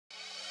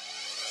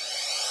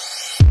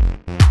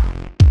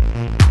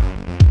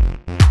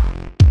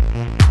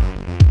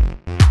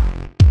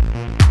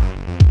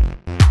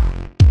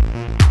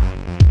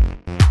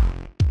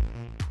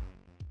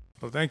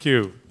thank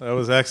you. That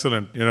was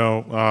excellent.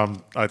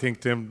 I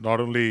think, Tim, not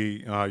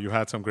only you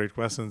had some great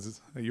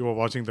questions, you were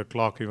watching the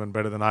clock even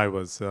better than I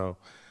was. So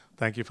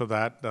thank you for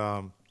that.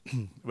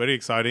 Very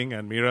exciting.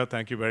 And Meera,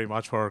 thank you very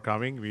much for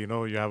coming. We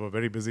know you have a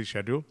very busy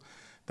schedule.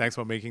 Thanks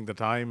for making the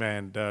time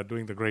and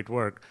doing the great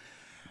work.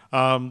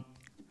 The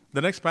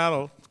next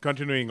panel,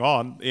 continuing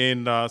on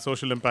in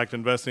social impact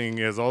investing,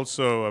 is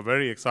also a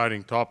very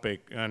exciting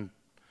topic and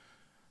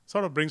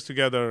sort of brings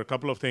together a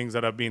couple of things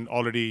that have been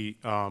already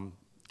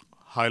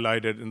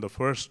highlighted in the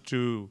first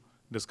two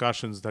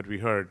discussions that we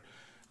heard.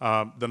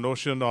 The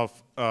notion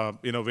of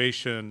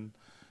innovation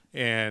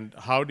and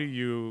how do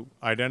you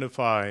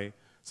identify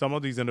some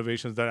of these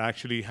innovations that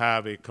actually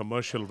have a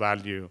commercial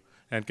value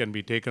and can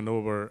be taken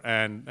over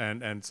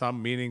and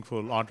some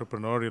meaningful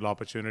entrepreneurial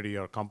opportunity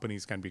or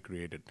companies can be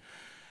created.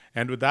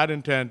 And with that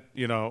intent,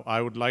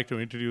 I would like to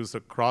introduce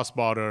the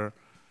cross-border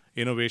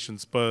innovation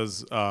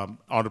spurs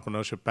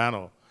entrepreneurship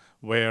panel,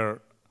 where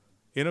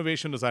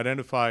innovation is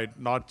identified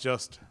not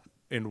just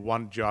in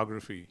one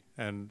geography,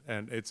 and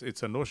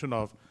it's a notion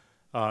of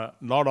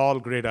not all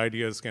great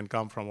ideas can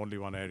come from only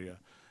one area,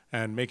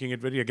 and making it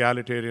very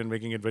egalitarian,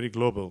 making it very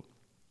global.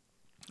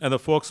 And the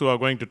folks who are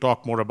going to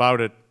talk more about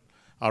it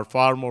are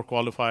far more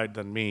qualified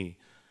than me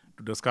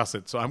to discuss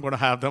it. So I'm going to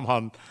have them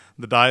on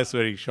the dais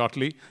very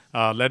shortly,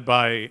 led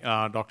by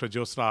Dr.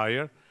 Jyotsna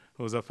Iyer,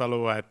 who's a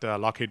fellow at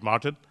Lockheed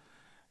Martin.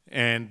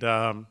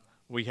 And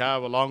we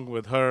have, along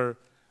with her,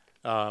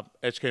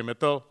 H.K.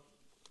 Mittal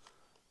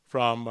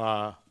from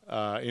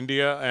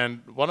India.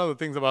 And one of the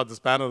things about this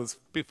panel is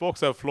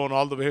folks have flown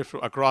all the way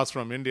across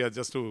from India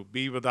just to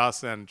be with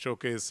us and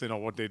showcase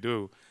what they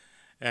do.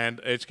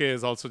 And HK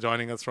is also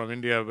joining us from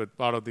India with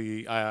part of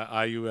the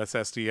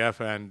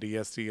IUSSTF and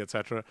DST, et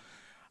cetera.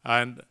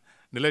 And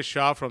Nilesh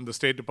Shah from the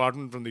State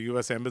Department from the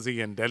US Embassy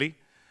in Delhi.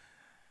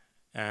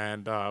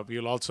 And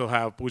we'll also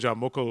have Pooja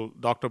Mukul,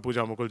 Dr.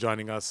 Pooja Mukul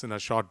joining us in a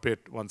short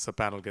bit once the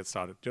panel gets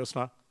started.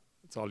 Jyotsna,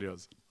 it's all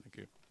yours. Thank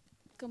you.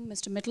 Welcome,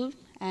 Mr. Mittal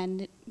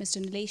and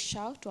Mr. Nilesh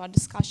Shah to our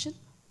discussion.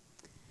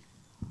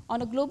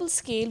 On a global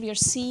scale, we are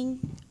seeing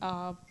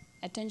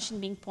attention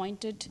being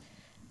pointed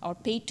or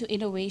paid to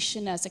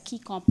innovation as a key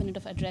component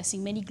of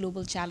addressing many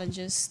global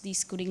challenges.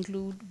 These could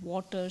include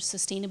water,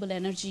 sustainable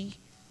energy,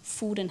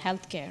 food, and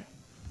healthcare.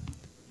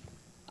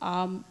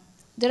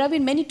 There have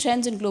been many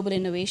trends in global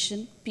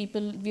innovation.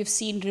 We've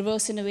seen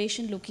reverse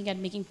innovation, looking at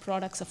making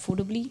products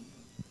affordably.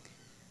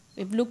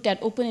 We've looked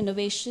at open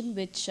innovation,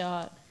 which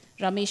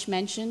Ramesh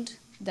mentioned,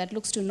 that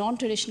looks to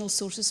non-traditional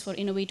sources for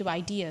innovative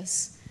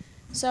ideas.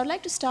 So I'd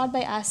like to start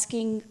by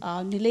asking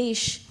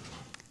Nilesh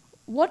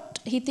what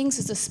he thinks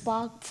is the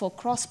spark for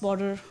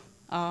cross-border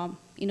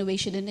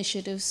innovation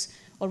initiatives,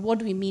 or what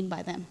do we mean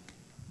by them?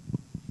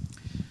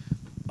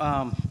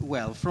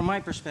 Well, from my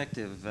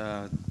perspective,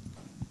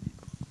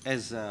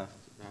 as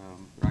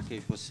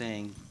Rakesh was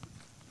saying,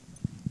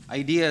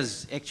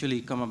 ideas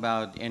actually come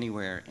about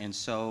anywhere, and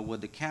so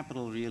what the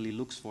capital really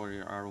looks for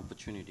are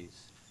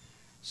opportunities.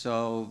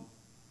 So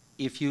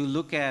if you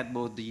look at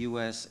both the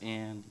US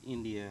and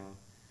India,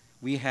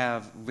 we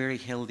have very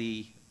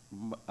healthy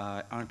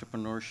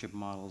entrepreneurship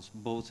models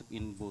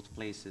in both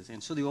places.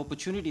 And so the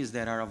opportunities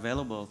that are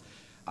available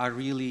are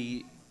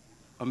really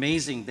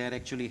amazing, that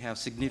actually have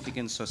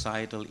significant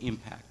societal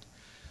impact.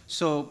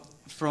 So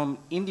from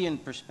Indian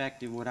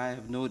perspective, what I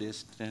have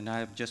noticed, and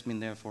I've just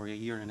been there for a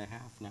year and a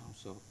half now,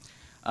 so,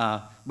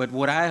 but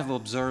what I have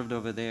observed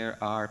over there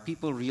are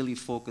people really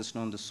focused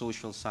on the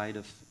social side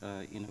of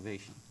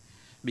innovation.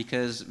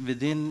 Because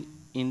within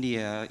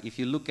India, if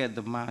you look at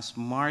the mass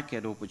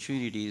market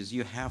opportunities,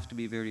 you have to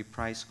be very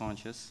price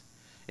conscious,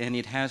 and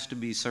it has to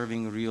be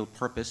serving a real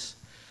purpose.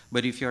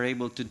 But if you're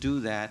able to do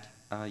that,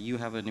 you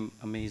have an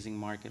amazing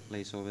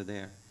marketplace over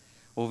there.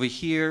 Over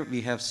here, we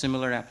have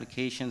similar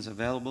applications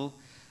available.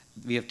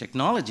 We have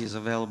technologies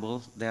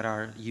available that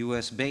are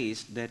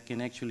US-based that can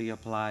actually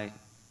apply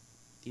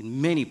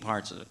in many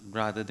parts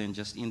rather than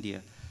just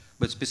India.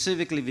 But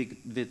specifically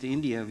with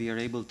India, we are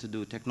able to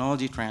do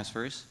technology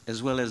transfers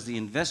as well as the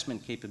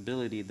investment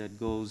capability that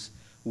goes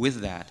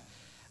with that.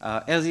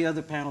 As the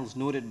other panels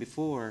noted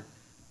before,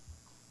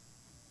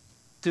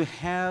 to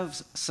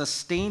have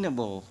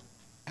sustainable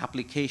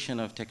application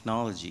of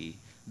technology,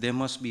 they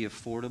must be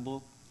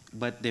affordable,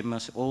 but they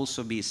must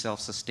also be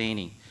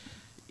self-sustaining.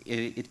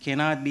 It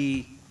cannot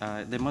be,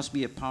 there must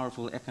be a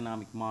powerful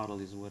economic model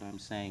is what I'm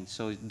saying.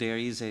 So there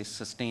is a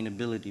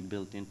sustainability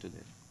built into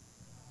this.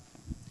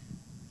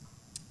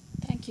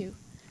 Thank you.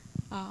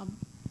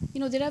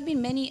 There have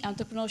been many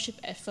entrepreneurship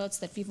efforts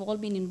that we've all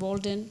been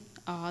involved in,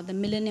 the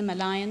Millennium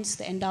Alliance,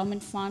 the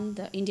Endowment Fund,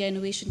 the India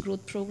Innovation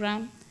Growth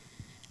Program.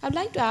 I'd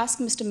like to ask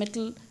Mr.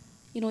 Mittal,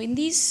 in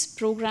these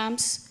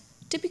programs,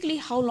 typically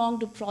how long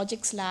do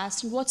projects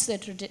last, and what's their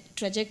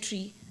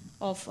trajectory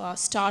of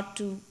start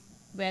to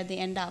where they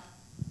end up?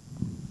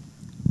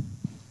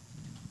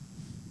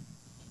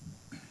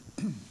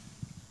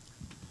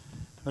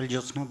 Well,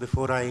 Jyotsna,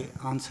 before I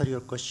answer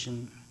your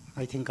question,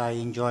 I think I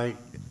enjoyed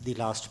the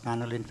last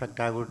panel. In fact,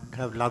 I would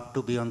have loved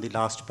to be on the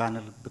last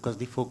panel because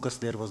the focus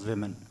there was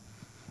women.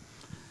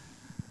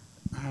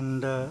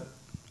 And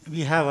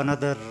we have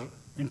another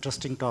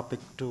interesting topic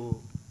to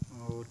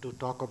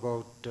talk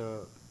about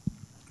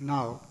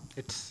now.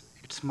 It's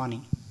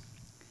money.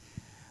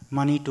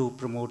 Money to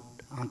promote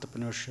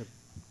entrepreneurship.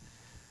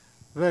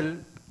 Well,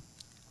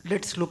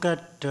 let's look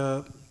at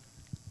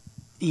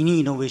any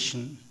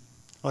innovation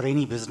or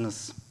any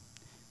business.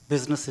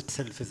 Business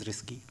itself is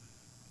risky.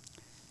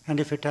 And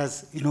if it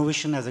has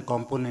innovation as a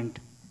component,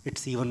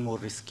 it's even more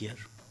riskier.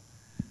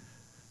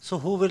 So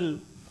who will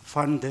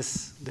fund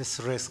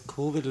this risk?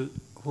 Who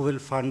will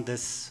fund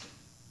this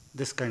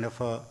kind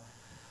of a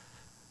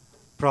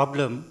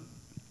problem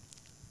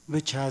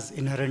which has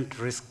inherent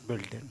risk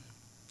built in?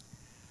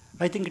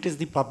 I think it is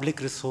the public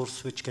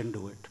resource which can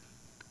do it.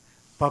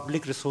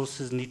 Public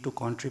resources need to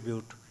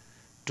contribute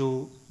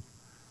to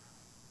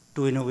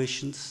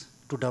innovations,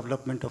 to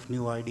development of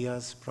new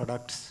ideas,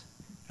 products,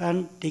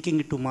 and taking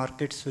it to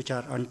markets which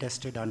are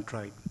untested,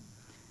 untried.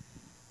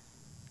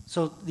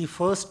 So the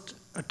first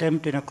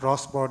attempt in a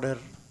cross-border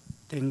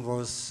thing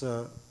was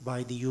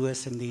by the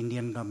US and the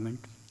Indian government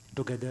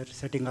together,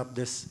 setting up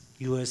this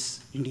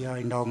US-India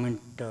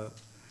Endowment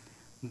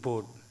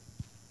Board.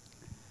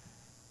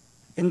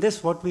 In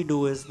this, what we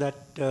do is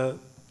that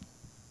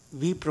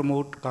we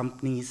promote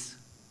companies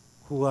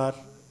who are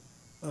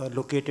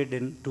located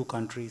in two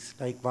countries,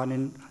 like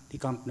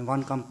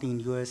one company in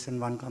US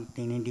and one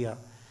company in India.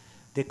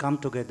 They come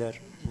together,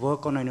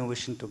 work on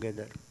innovation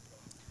together.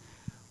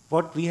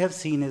 What we have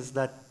seen is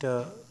that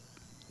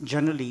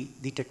generally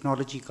the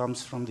technology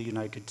comes from the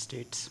United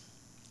States.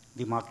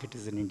 The market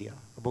is in India.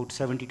 About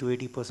 70 to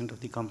 80% of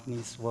the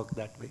companies work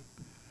that way.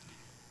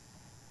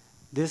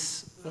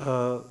 This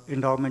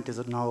endowment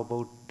is now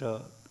about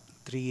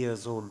 3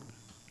 years old.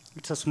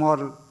 It's a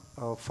small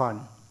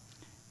fund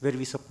where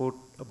we support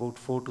about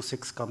 4 to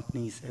 6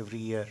 companies every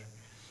year.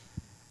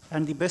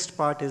 And the best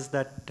part is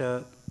that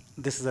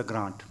this is a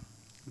grant.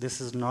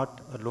 This is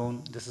not a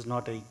loan. This is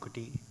not an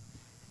equity.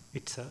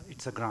 It's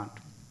a grant.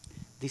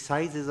 The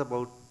size is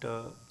about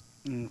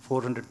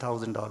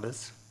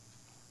 $400,000.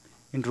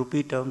 In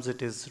rupee terms,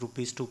 it is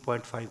rupees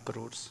 2.5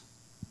 crores.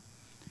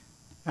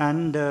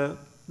 And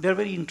there are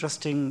very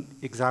interesting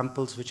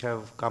examples which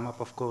have come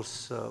up. Of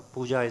course,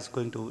 Pooja is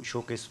going to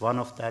showcase one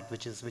of that,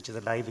 which is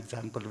a live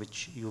example,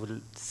 which you will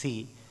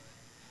see.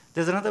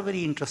 There's another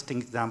very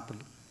interesting example.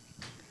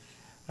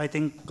 I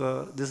think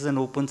this is an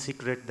open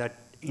secret that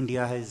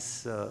India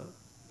has,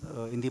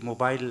 in the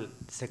mobile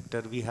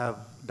sector, we have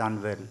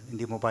done well. In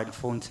the mobile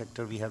phone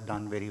sector, we have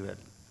done very well.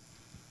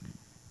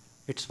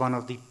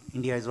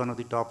 India is one of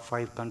the top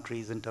 5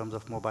 countries in terms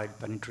of mobile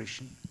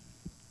penetration.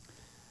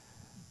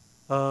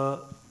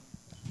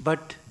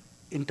 But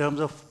in terms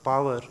of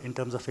power, in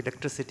terms of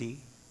electricity,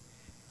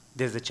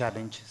 there's a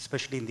challenge,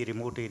 especially in the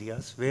remote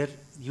areas where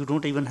you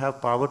don't even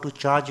have power to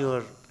charge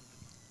your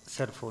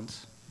cell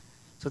phones.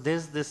 So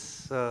there's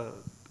this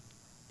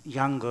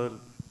young girl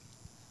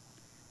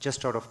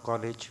just out of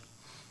college,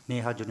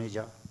 Neha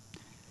Juneja,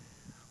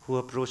 who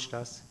approached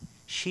us.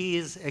 She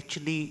is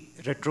actually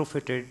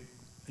retrofitted.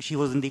 She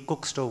was in the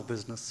cook stove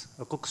business,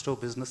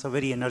 a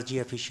very energy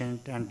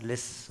efficient and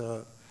less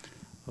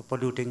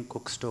polluting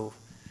cook stove.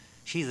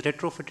 She's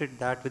retrofitted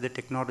that with the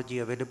technology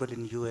available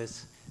in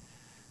US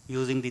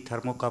using the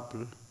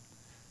thermocouple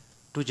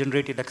to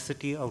generate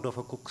electricity out of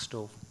a cook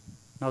stove.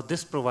 Now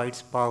this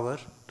provides power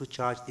to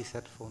charge the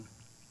cell phone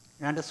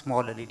and a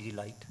small LED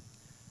light.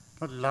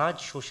 A large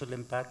social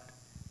impact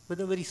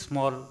with a very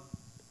small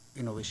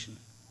innovation.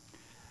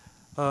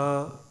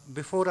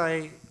 Before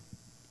I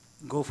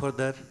go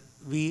further,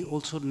 we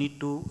also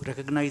need to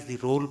recognize the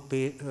role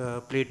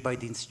played by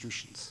the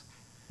institutions.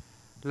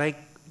 Like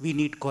we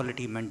need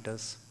quality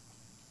mentors.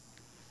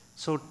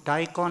 So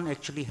TiEcon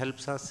actually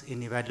helps us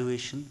in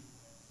evaluation.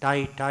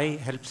 TI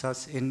helps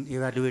us in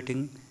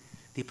evaluating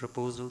the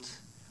proposals,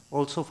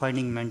 also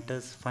finding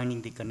mentors,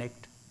 finding the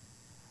connect.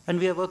 And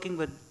we are working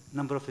with a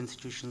number of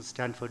institutions,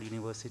 Stanford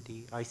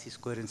University, IC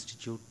Square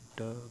Institute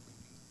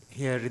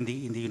here in the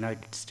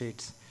United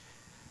States.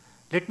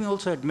 Let me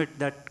also admit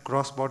that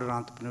cross-border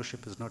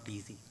entrepreneurship is not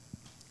easy.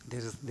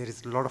 There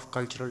is a lot of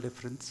cultural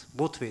difference,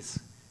 both ways.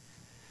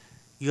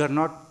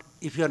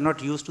 If you are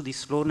not used to the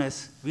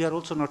slowness, we are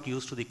also not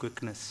used to the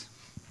quickness.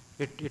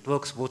 It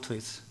works both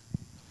ways.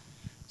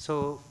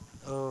 So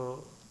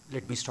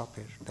let me stop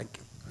here. Thank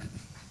you.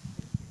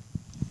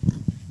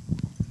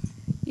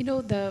 You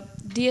know, the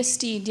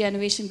DST, India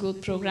Innovation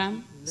Growth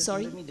Program.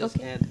 Sorry? Let me just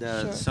add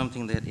sure.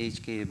 something that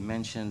HK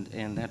mentioned,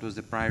 and that was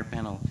the prior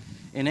panel.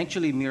 And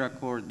actually,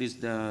 MiraCore, this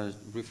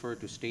refer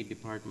to State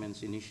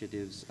Department's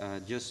initiatives.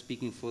 Just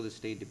speaking for the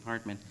State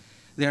Department,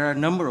 there are a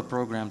number of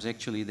programs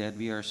actually that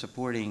we are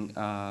supporting,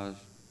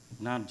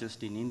 not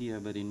just in India,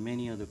 but in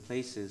many other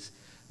places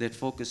that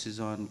focuses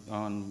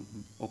on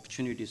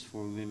opportunities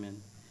for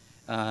women,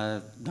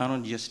 not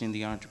only just in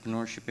the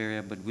entrepreneurship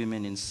area, but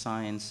women in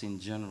science in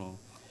general.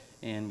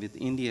 And with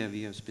India,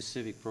 we have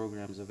specific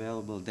programs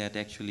available that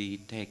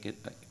actually take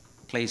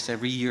place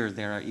every year.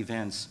 There are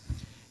events.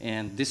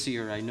 And this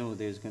year, I know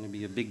there's going to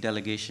be a big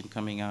delegation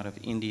coming out of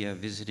India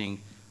visiting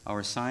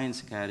our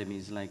science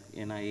academies like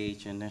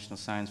NIH and National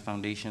Science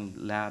Foundation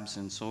labs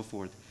and so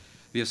forth.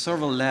 We have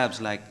several labs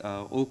like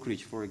Oak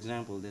Ridge, for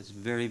example, that's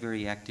very,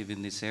 very active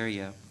in this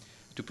area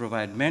to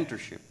provide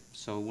mentorship.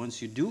 So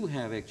once you do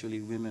have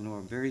actually women who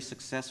are very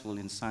successful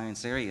in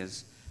science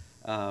areas,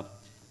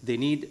 they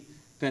need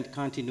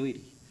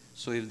continuity.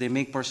 So if they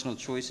make personal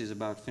choices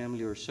about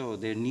family or so,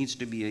 there needs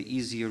to be an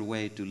easier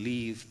way to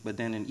leave, but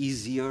then an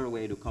easier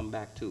way to come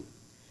back to.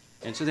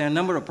 And so there are a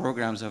number of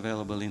programs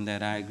available in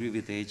that. I agree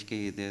with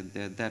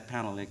HK that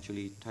panel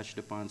actually touched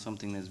upon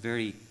something that's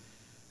very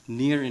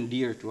near and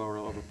dear to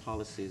our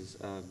policies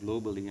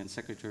globally, and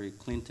Secretary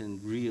Clinton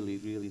really,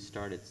 really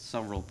started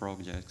several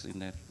projects in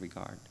that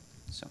regard.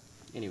 So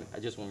anyway,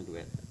 I just wanted to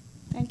add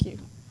that. Thank you.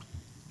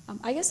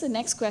 I guess the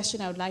next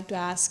question I would like to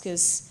ask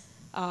is,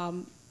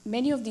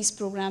 many of these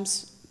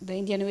programs, the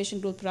India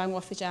Innovation Growth Program,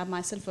 of which I am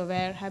myself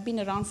aware, have been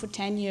around for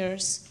 10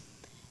 years.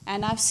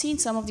 And I've seen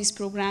some of these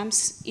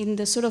programs in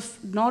the sort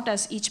of, not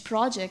as each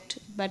project,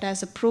 but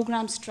as a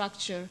program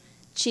structure,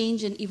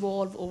 change and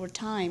evolve over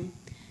time.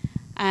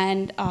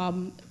 And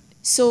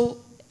so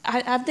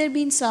have there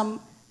been some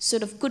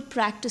sort of good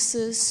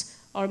practices,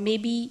 or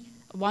maybe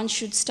one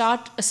should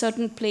start a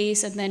certain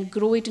place and then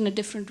grow it in a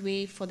different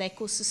way for the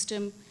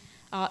ecosystem?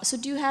 So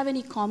do you have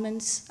any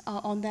comments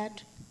on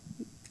that?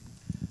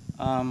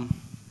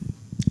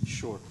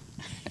 Sure.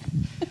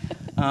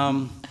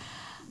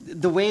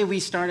 The way we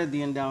started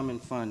the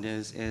endowment fund,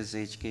 as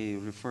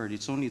HK referred,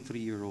 it's only a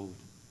 3-year-old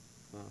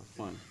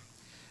fund,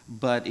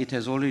 but it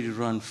has already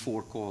run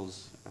 4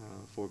 calls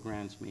for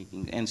grants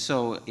making. And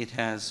so it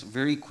has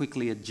very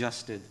quickly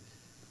adjusted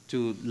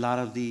to a lot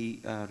of the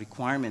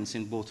requirements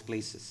in both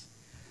places.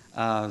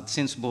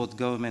 Since both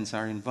governments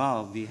are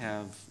involved, we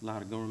have a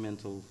lot of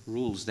governmental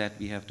rules that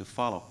we have to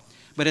follow.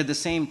 But at the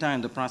same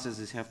time, the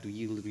processes have to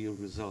yield real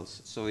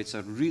results. So it's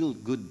a real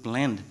good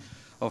blend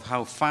of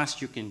how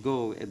fast you can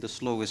go at the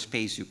slowest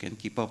pace you can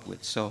keep up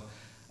with. So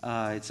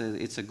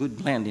it's a good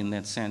blend in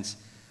that sense.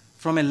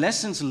 From a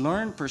lessons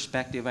learned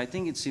perspective, I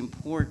think it's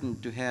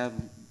important to have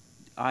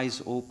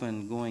eyes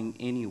open going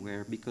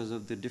anywhere because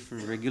of the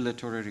different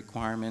regulatory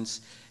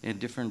requirements and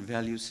different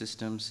value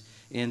systems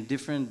and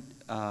different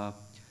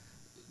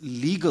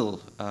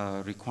legal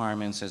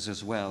requirements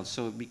as well.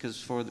 So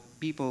because for the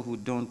people who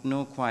don't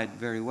know quite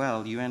very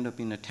well, you end up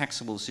in a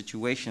taxable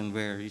situation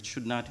where it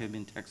should not have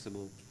been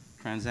taxable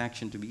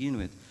transaction to begin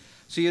with.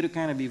 So you have to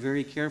kind of be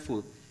very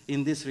careful.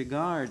 In this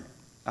regard,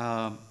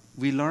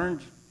 we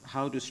learned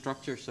how to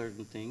structure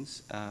certain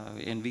things,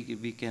 and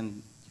we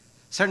can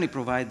certainly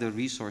provide the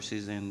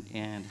resources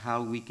and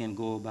how we can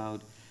go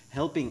about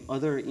helping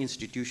other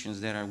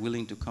institutions that are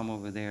willing to come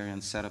over there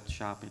and set up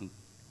shop and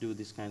do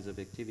these kinds of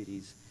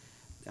activities.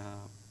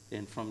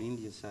 And from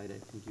India's side, I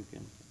think you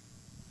can.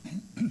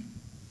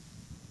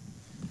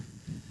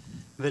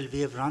 Well, we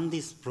have run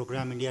this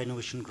program, India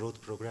Innovation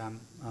Growth Program,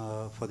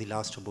 for the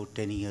last about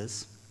 10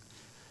 years.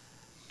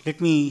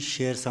 Let me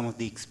share some of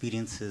the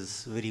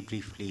experiences very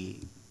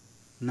briefly.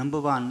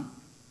 Number one,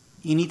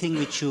 anything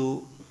which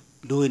you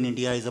do in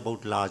India is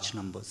about large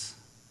numbers.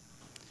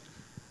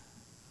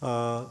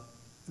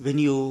 When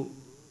you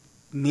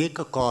make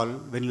a call,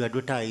 when you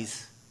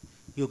advertise,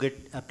 you get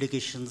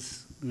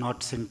applications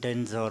not in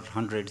tens or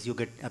hundreds, you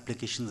get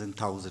applications in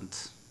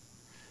thousands.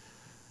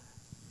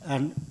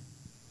 And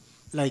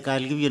like I'll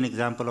give you an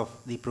example of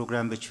the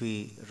program which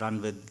we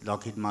run with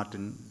Lockheed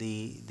Martin.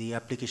 The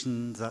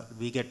applications,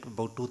 we get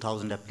about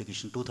 2,000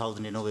 applications,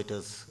 2,000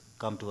 innovators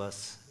come to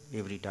us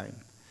every time.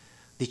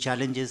 The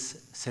challenge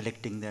is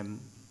selecting them,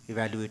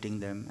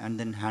 evaluating them, and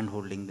then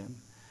hand-holding them.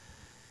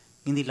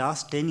 In the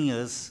last 10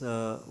 years,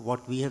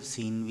 what we have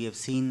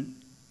seen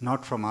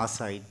not from our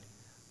side,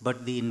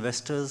 but the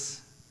investors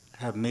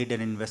have made an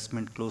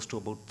investment close to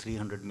about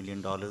 $300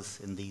 million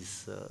in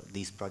these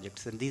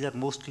projects. And these are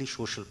mostly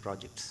social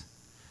projects.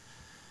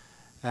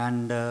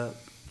 And the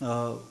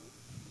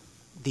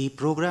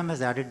program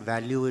has added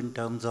value in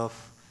terms of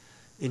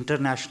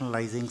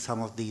internationalizing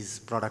some of these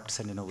products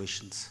and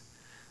innovations.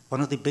 One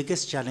of the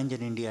biggest challenges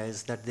in India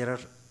is that there are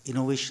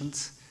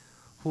innovations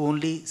who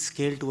only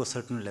scale to a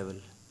certain level.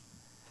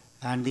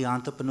 And the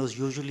entrepreneurs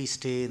usually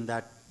stay in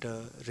that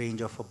range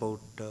of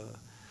about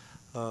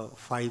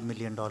 $5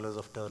 million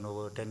of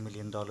turnover, $10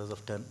 million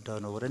of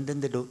turnover, and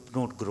then they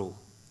don't grow.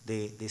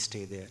 They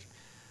stay there.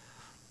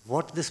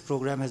 What this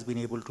program has been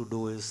able to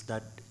do is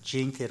that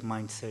change their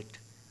mindset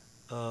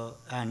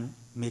and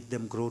make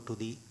them grow to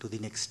the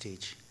next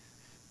stage,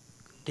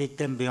 take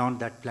them beyond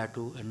that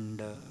plateau.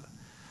 And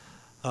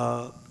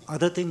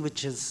other thing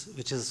which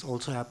has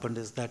also happened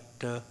is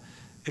that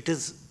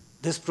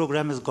this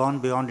program has gone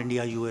beyond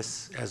India,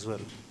 US as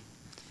well.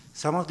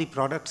 Some of the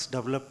products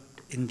developed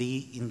in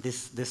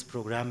this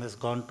program has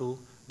gone to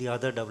the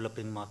other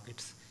developing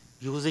markets,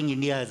 using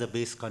India as a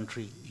base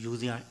country,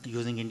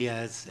 using India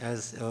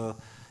as a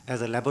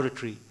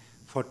laboratory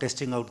for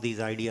testing out these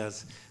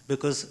ideas,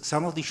 because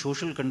some of the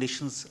social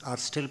conditions are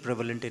still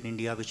prevalent in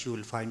India, which you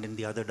will find in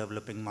the other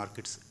developing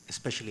markets,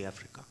 especially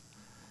Africa.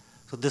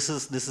 So this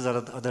is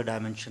another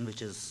dimension which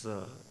has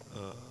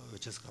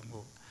come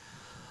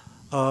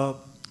over.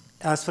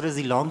 As far as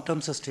the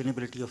long-term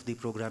sustainability of the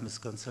program is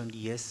concerned,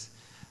 yes,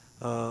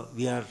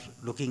 We are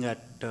looking at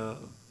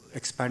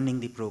expanding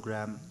the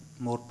program,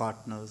 more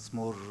partners,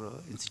 more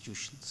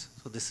institutions.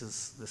 So this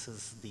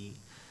is the,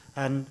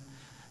 and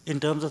in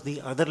terms of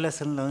the other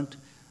lesson learned,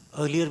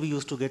 earlier we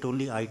used to get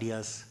only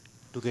ideas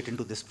to get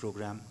into this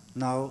program.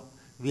 Now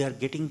we are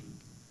getting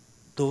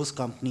those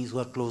companies who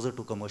are closer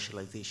to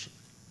commercialization.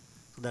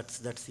 So that's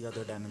the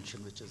other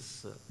dimension which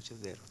is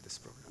there of this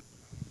program.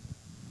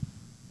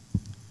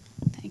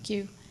 Thank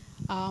you.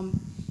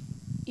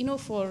 You know,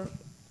 for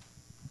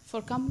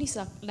companies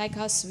like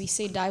us, we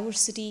say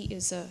diversity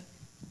is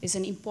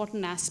an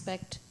important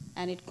aspect,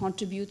 and it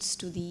contributes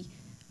to the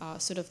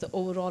sort of the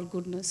overall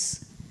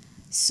goodness.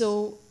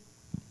 So,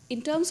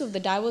 in terms of the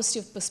diversity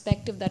of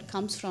perspective that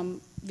comes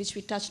from, which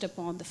we touched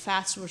upon, the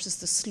fast versus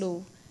the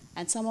slow,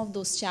 and some of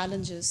those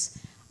challenges,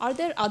 are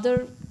there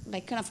other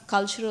like kind of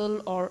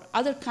cultural or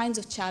other kinds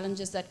of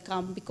challenges that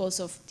come because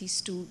of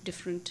these two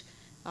different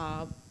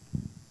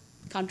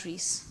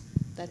countries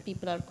that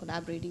people are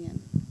collaborating in?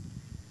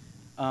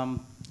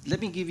 Let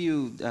me give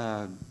you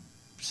a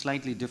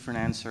slightly different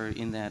answer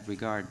in that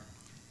regard.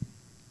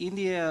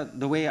 India,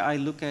 the way I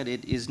look at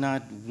it, is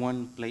not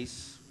one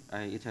place.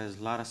 It has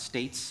a lot of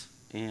states,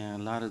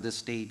 and a lot of the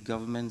state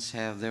governments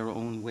have their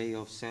own way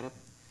of setup.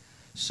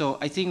 So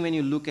I think when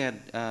you look at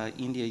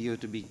India, you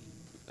have to be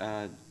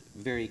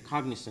very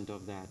cognizant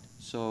of that.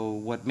 So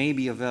what may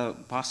be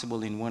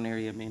possible in one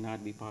area may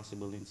not be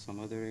possible in some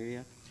other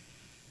area.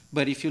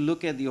 But if you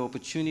look at the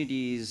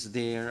opportunities,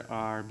 there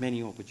are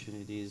many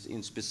opportunities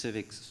in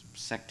specific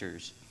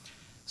sectors.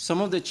 Some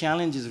of the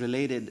challenges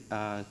related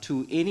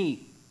to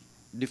any,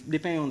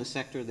 depending on the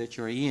sector that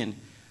you're in,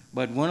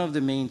 but one of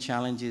the main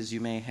challenges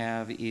you may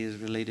have is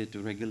related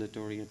to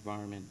regulatory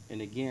environment.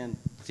 And again,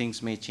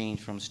 things may change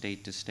from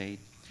state to state.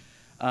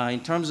 In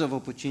terms of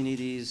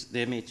opportunities,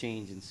 they may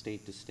change in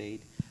state to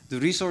state. The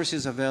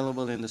resources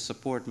available and the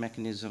support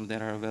mechanism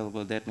that are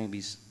available, that may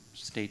be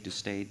state to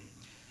state.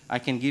 I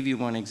can give you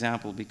one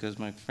example because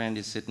my friend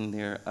is sitting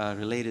there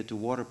related to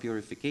water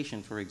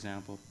purification, for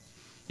example.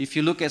 If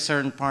you look at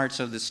certain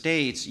parts of the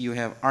states, you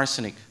have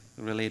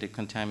arsenic-related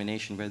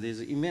contamination, where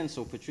there's immense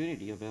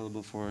opportunity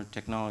available for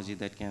technology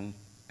that can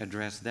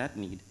address that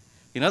need.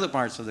 In other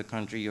parts of the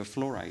country, you have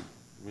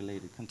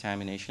fluoride-related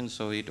contamination,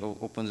 so it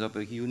opens up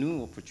a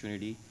new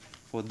opportunity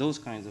for those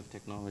kinds of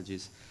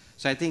technologies.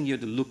 So I think you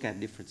have to look at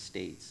different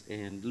states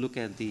and look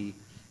at the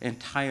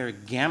entire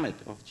gamut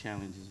of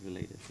challenges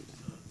related to that.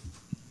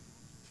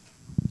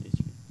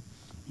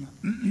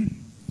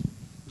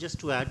 Just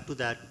to add to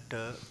that,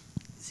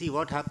 see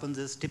what happens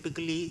is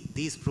typically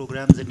these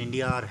programs in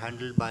India are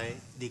handled by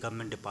the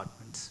government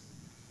departments.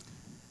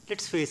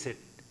 Let's face it,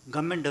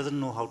 government doesn't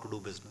know how to do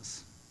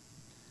business.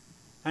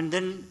 And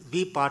then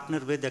we partner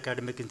with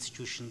academic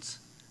institutions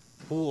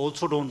who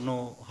also don't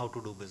know how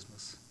to do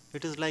business.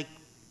 It is like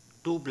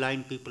two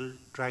blind people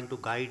trying to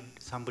guide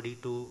somebody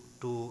to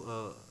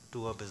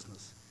a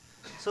business.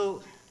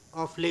 So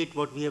of late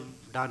what we have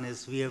done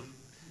is we have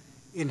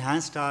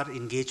enhanced our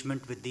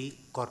engagement with the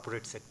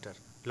corporate sector.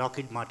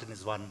 Lockheed Martin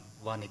is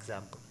one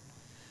example.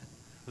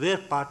 Where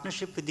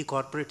partnership with the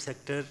corporate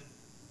sector,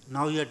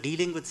 now you are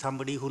dealing with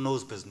somebody who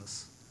knows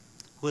business,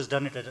 who has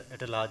done it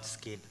at a large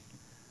scale.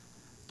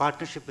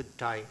 Partnership with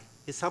TiE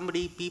is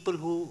people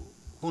who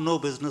know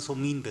business, who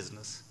mean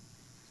business.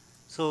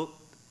 So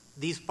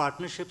these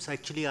partnerships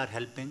actually are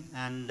helping,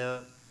 and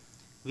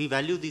we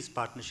value these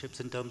partnerships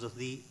in terms of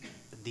the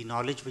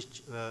knowledge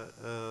which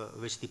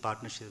the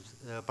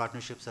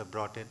partnerships have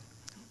brought in.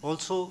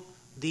 Also,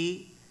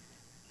 the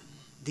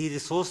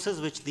resources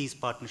which these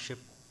partnership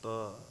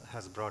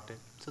has brought in.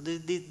 So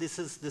this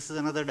is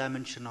another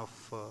dimension of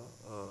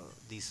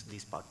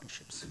these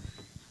partnerships.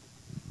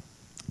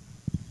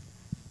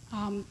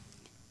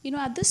 You know,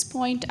 at this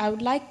point, I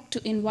would like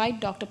to invite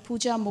Dr.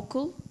 Pooja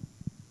Mukul,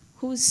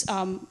 who's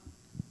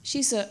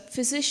she's a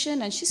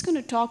physician, and she's going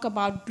to talk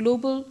about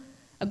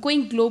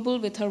going global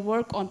with her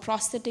work on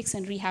prosthetics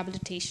and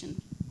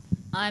rehabilitation.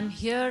 I'm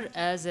here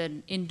as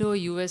an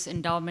Indo-US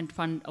Endowment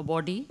Fund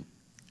awardee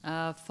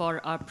for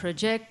our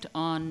project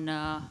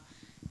on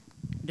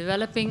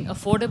developing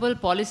affordable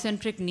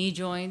polycentric knee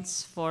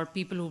joints for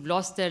people who've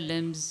lost their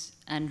limbs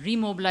and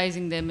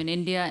remobilizing them in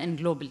India and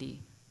globally.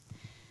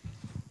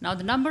 Now,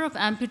 the number of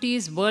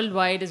amputees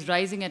worldwide is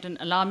rising at an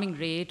alarming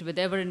rate with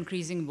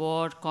ever-increasing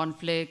war,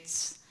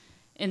 conflicts,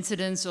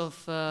 incidence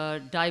of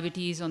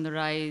diabetes on the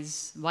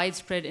rise,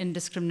 widespread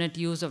indiscriminate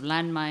use of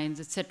landmines,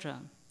 etc.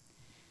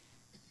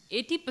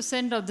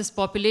 80% of this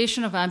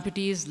population of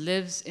amputees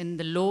lives in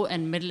the low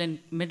and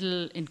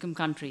middle income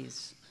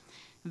countries,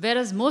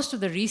 whereas most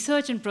of the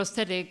research in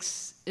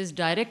prosthetics is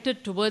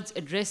directed towards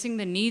addressing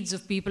the needs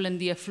of people in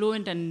the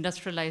affluent and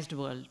industrialized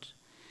world.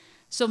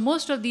 So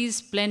most of these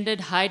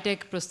splendid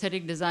high-tech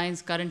prosthetic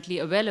designs currently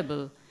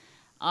available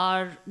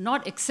are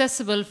not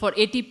accessible for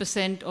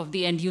 80% of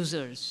the end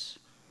users.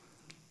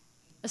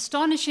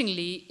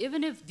 Astonishingly,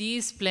 even if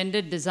these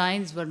splendid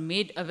designs were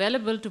made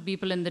available to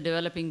people in the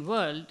developing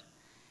world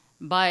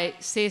by,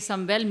 say,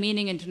 some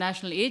well-meaning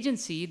international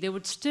agency, they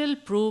would still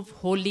prove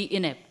wholly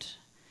inept.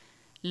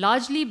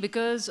 largely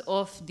because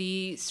of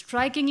the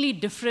strikingly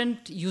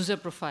different user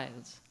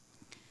profiles.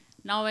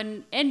 Now,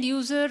 an end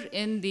user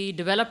in the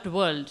developed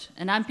world,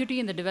 an amputee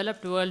in the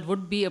developed world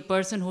would be a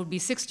person who would be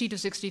 60 to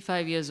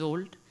 65 years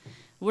old,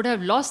 would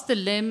have lost the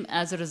limb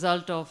as a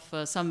result of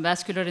some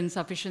vascular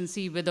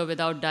insufficiency with or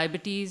without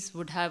diabetes,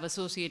 would have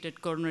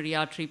associated coronary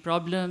artery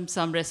problems,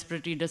 some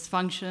respiratory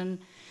dysfunction,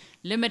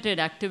 limited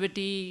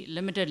activity,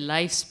 limited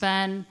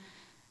lifespan,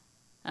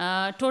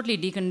 totally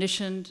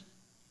deconditioned.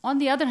 On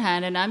the other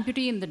hand, an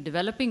amputee in the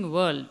developing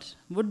world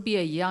would be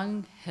a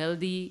young,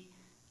 healthy,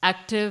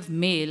 active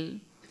male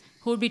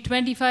who would be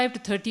 25 to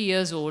 30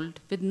 years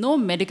old with no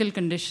medical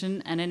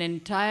condition and an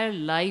entire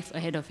life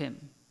ahead of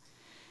him.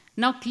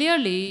 Now,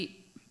 clearly,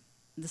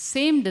 the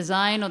same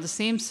design or the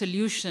same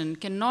solution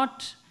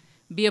cannot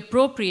be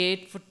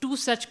appropriate for two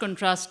such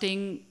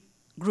contrasting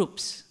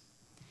groups.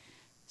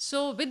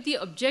 So, with the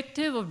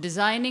objective of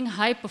designing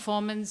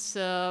high-performance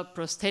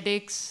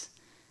prosthetics,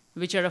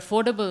 which are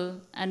affordable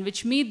and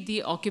which meet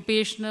the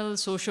occupational,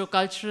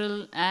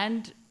 socio-cultural,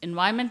 and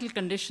environmental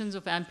conditions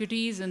of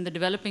amputees in the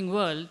developing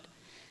world,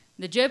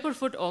 the Jaipur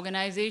Foot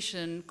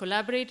organization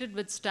collaborated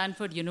with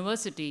Stanford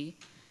University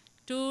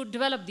to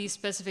develop these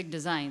specific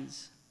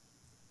designs.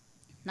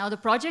 Now, the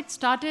project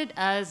started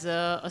as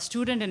a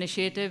student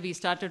initiative. We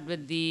started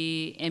with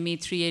the ME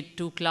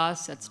 382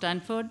 class at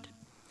Stanford.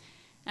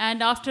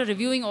 And after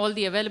reviewing all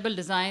the available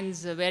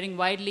designs varying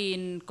widely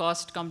in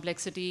cost,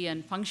 complexity,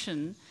 and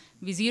function,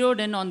 we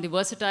zeroed in on the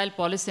versatile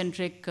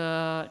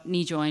polycentric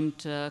knee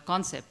joint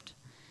concept.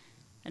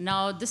 And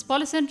now, this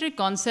polycentric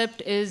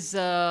concept is,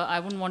 I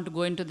wouldn't want to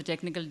go into the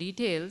technical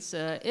details,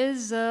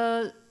 is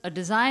a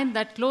design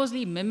that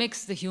closely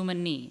mimics the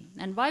human knee.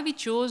 And why we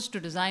chose to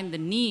design the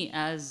knee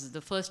as the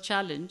first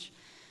challenge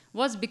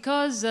was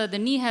because the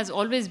knee has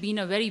always been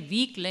a very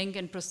weak link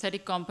in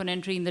prosthetic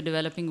componentry in the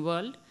developing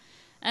world.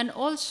 And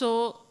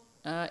also,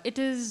 it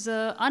is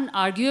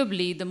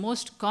unarguably the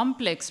most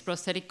complex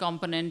prosthetic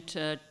component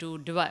to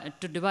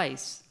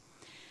device.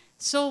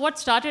 So what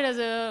started as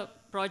a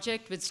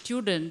project with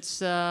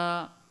students,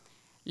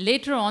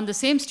 later on, the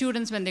same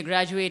students, when they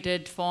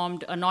graduated,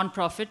 formed a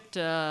nonprofit,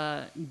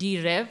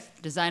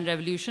 DREV, Design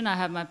Revolution. I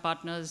have my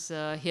partners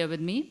here with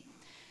me.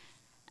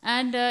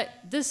 And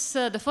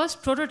the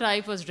first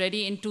prototype was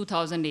ready in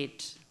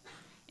 2008.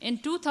 In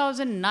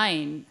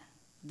 2009,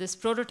 this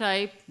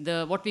prototype,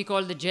 what we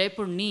call the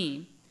Jaipur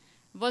knee,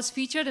 was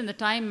featured in the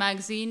Time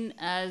magazine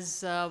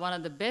as one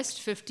of the best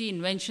 50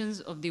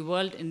 inventions of the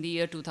world in the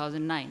year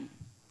 2009.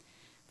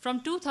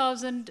 From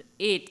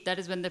 2008, that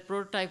is when the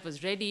prototype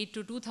was ready,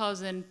 to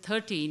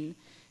 2013,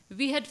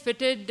 we had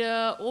fitted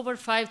over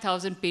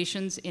 5,000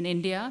 patients in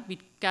India. We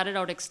carried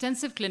out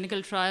extensive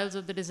clinical trials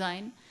of the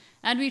design,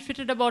 and we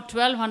fitted about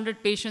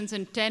 1,200 patients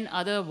in 10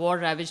 other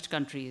war-ravaged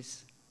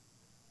countries.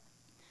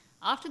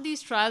 After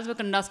these trials were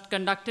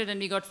conducted and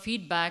we got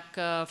feedback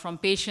from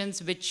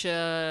patients which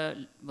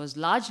was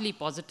largely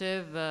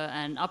positive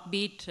and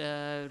upbeat,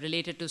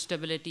 related to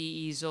stability,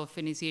 ease of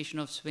initiation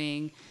of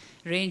swing,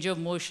 range of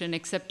motion,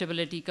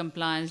 acceptability,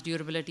 compliance,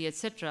 durability,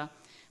 etc.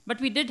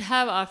 But we did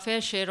have our fair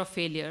share of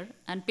failure,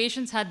 and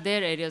patients had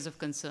their areas of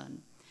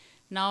concern.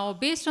 Now,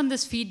 based on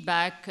this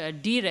feedback,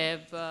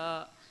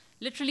 DREV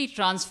literally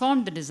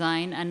transformed the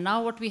design, and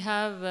now what we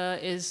have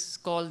is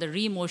called the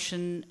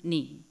re-motion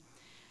knee.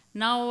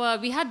 Now,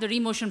 we had the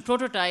re-motion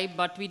prototype,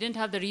 but we didn't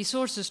have the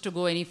resources to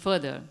go any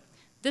further.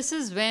 This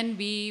is when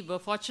we were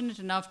fortunate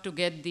enough to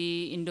get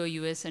the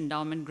Indo-US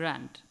Endowment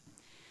Grant.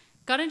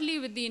 Currently,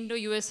 with the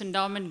Indo-US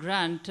Endowment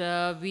Grant,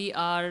 we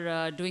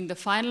are doing the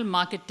final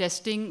market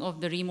testing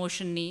of the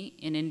re-motion knee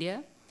in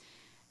India.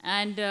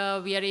 And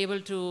we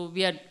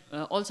are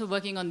also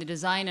working on the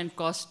design and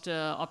cost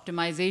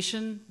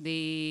optimization,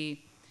 the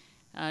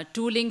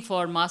tooling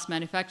for mass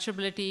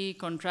manufacturability,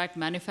 contract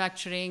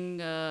manufacturing,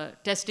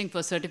 testing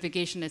for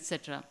certification,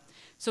 etc.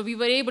 So we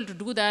were able to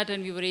do that,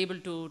 and we were able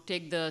to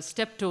take the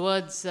step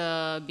towards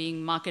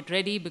being market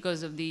ready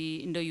because of the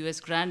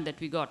Indo-US grant that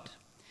we got.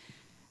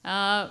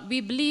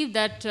 We believe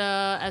that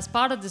as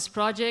part of this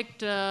project,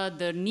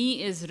 the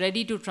knee is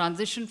ready to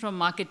transition from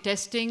market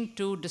testing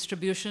to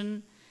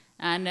distribution,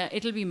 and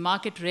it'll be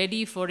market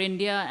ready for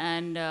India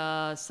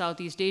and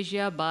Southeast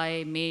Asia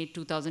by May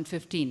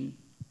 2015.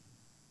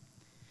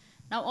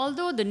 Now,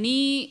 although the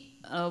knee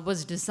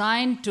was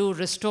designed to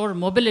restore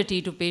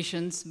mobility to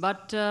patients,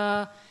 but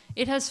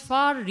it has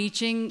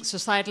far-reaching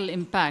societal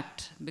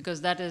impact,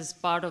 because that is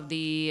part of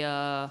the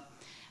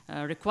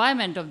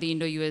requirement of the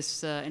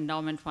Indo-US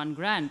Endowment Fund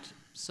grant.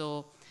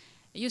 So,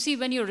 you see,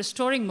 when you're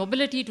restoring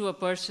mobility to a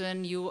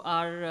person, you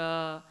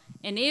are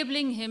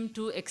enabling him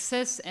to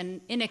access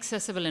an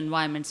inaccessible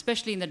environment,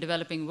 especially in the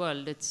developing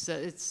world. It's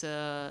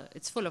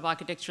full of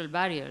architectural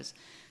barriers.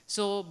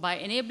 So by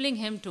enabling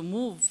him to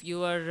move,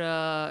 you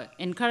are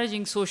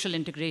encouraging social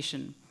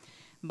integration.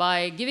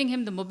 By giving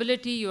him the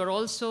mobility, you are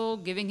also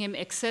giving him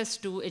access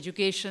to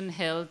education,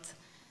 health,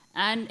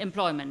 and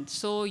employment.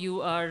 So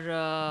you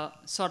are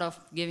sort of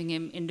giving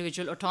him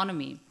individual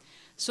autonomy.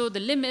 So the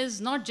limb is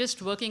not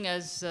just working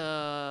as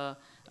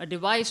a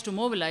device to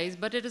mobilize,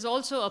 but it is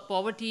also a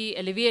poverty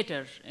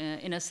alleviator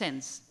in a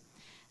sense.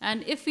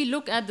 And if we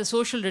look at the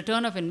social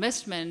return of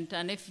investment,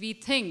 and if we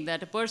think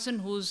that a person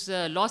who's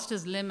lost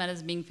his limb and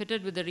is being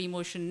fitted with a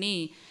remotion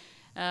knee,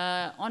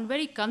 on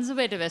very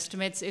conservative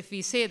estimates, if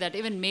we say that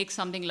even makes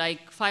something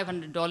like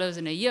 $500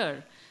 in a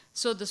year,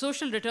 so the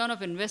social return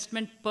of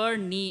investment per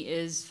knee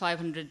is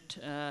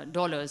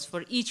 $500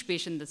 for each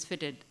patient that's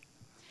fitted.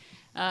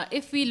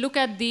 If we look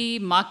at the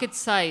market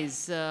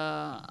size,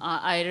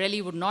 I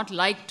really would not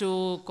like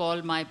to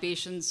call my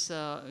patients,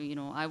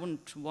 I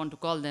wouldn't want to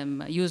call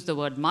them, use the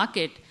word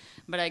market,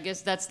 but I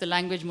guess that's the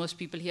language most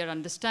people here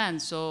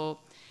understand. So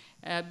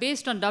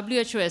based on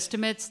WHO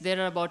estimates, there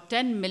are about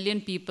 10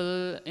 million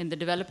people in the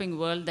developing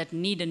world that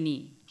need a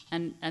knee.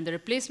 And the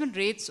replacement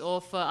rates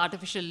of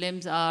artificial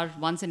limbs are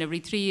once in every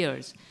 3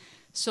 years.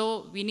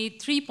 So we need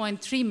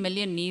 3.3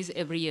 million knees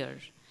every year.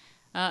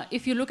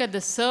 If you look at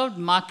the served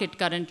market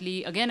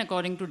currently, again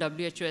according to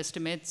WHO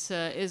estimates,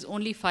 is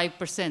only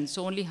 5%.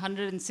 So only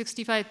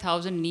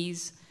 165,000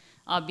 knees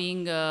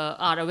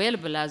are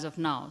available as of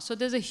now. So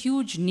there's a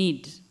huge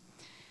need.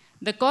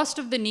 The cost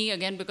of the knee,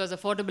 again, because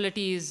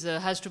affordability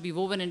has to be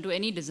woven into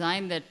any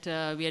design that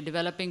we are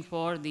developing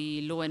for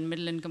the low and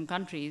middle income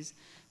countries.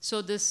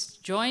 So this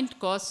joint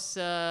costs,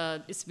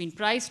 it's been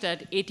priced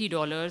at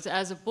 $80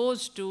 as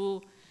opposed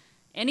to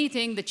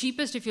anything, the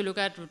cheapest if you look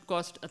at would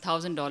cost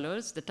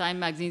 $1,000. The Time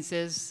magazine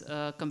says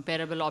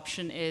comparable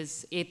option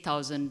is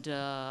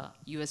 $8,000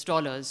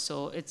 US.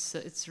 So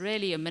it's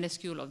really a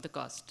minuscule of the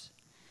cost.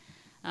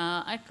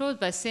 I close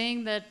by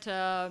saying that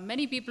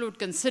many people would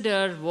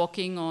consider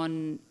walking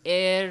on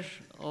air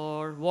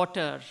or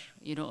water,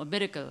 a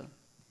miracle.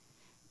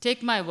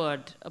 Take my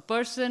word, a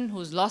person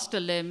who's lost a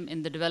limb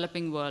in the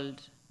developing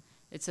world,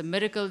 it's a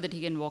miracle that he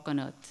can walk on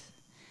earth.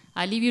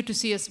 I leave you to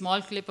see a small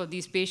clip of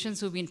these patients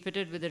who've been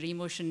fitted with a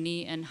remotion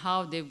knee and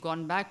how they've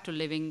gone back to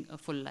living a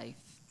full life.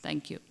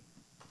 Thank you.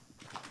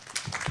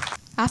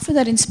 After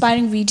that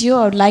inspiring video,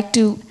 I would like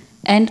to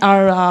end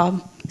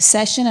our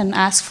session and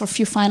ask for a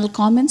few final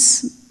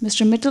comments.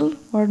 Mr. Mittal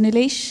or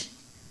Nilesh?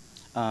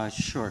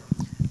 Sure.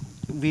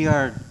 We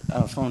are,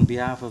 on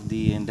behalf of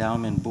the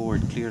endowment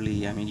board, clearly,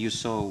 you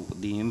saw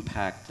the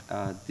impact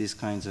these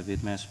kinds of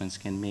investments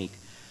can make.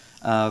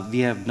 We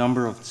have a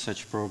number of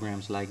such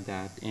programs like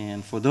that.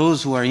 And for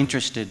those who are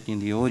interested in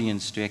the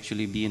audience to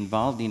actually be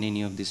involved in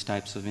any of these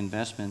types of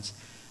investments,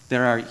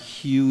 there are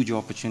huge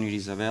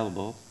opportunities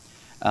available,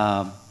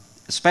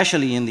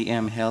 especially in the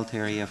M-health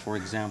area, for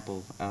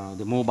example.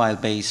 The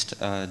mobile-based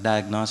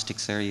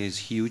diagnostics area is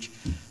huge,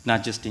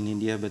 not just in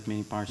India, but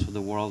many parts of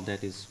the world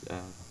that is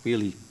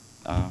really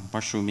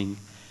mushrooming.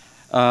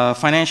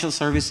 Financial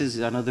services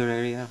is another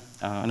area.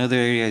 Another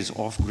area is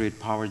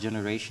off-grid power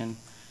generation.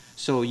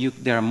 So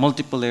there are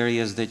multiple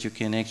areas that you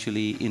can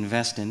actually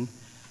invest in,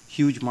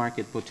 huge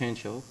market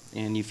potential,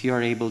 and if you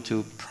are able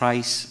to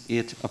price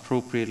it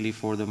appropriately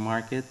for the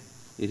market,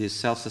 it is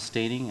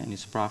self-sustaining and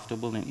it's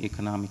profitable and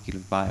economically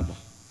viable.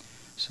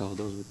 So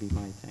those would be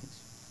my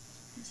things.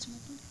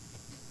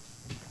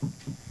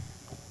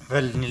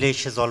 Well,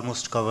 Nilesh has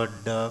almost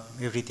covered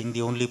everything.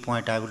 The only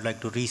point I would like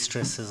to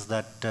re-stress is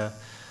that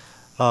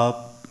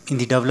in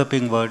the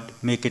developing world,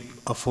 make it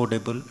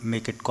affordable,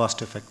 make it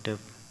cost-effective.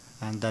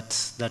 And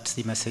that's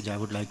the message I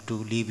would like to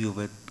leave you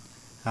with.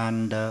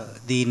 And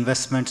the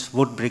investments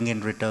would bring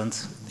in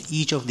returns.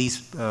 Each of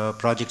these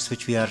projects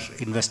which we are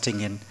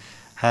investing in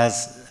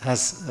has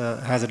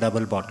a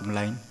double bottom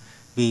line.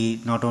 We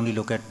not only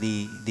look at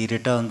the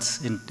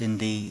returns in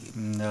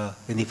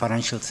the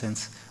financial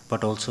sense,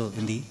 but also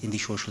in the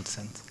social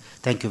sense.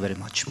 Thank you very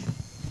much.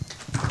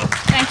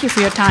 Thank you for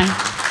your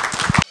time.